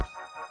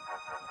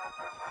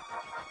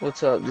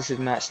What's up? This is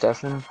Matt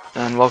Steffen,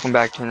 and welcome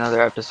back to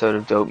another episode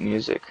of Dope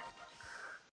Music.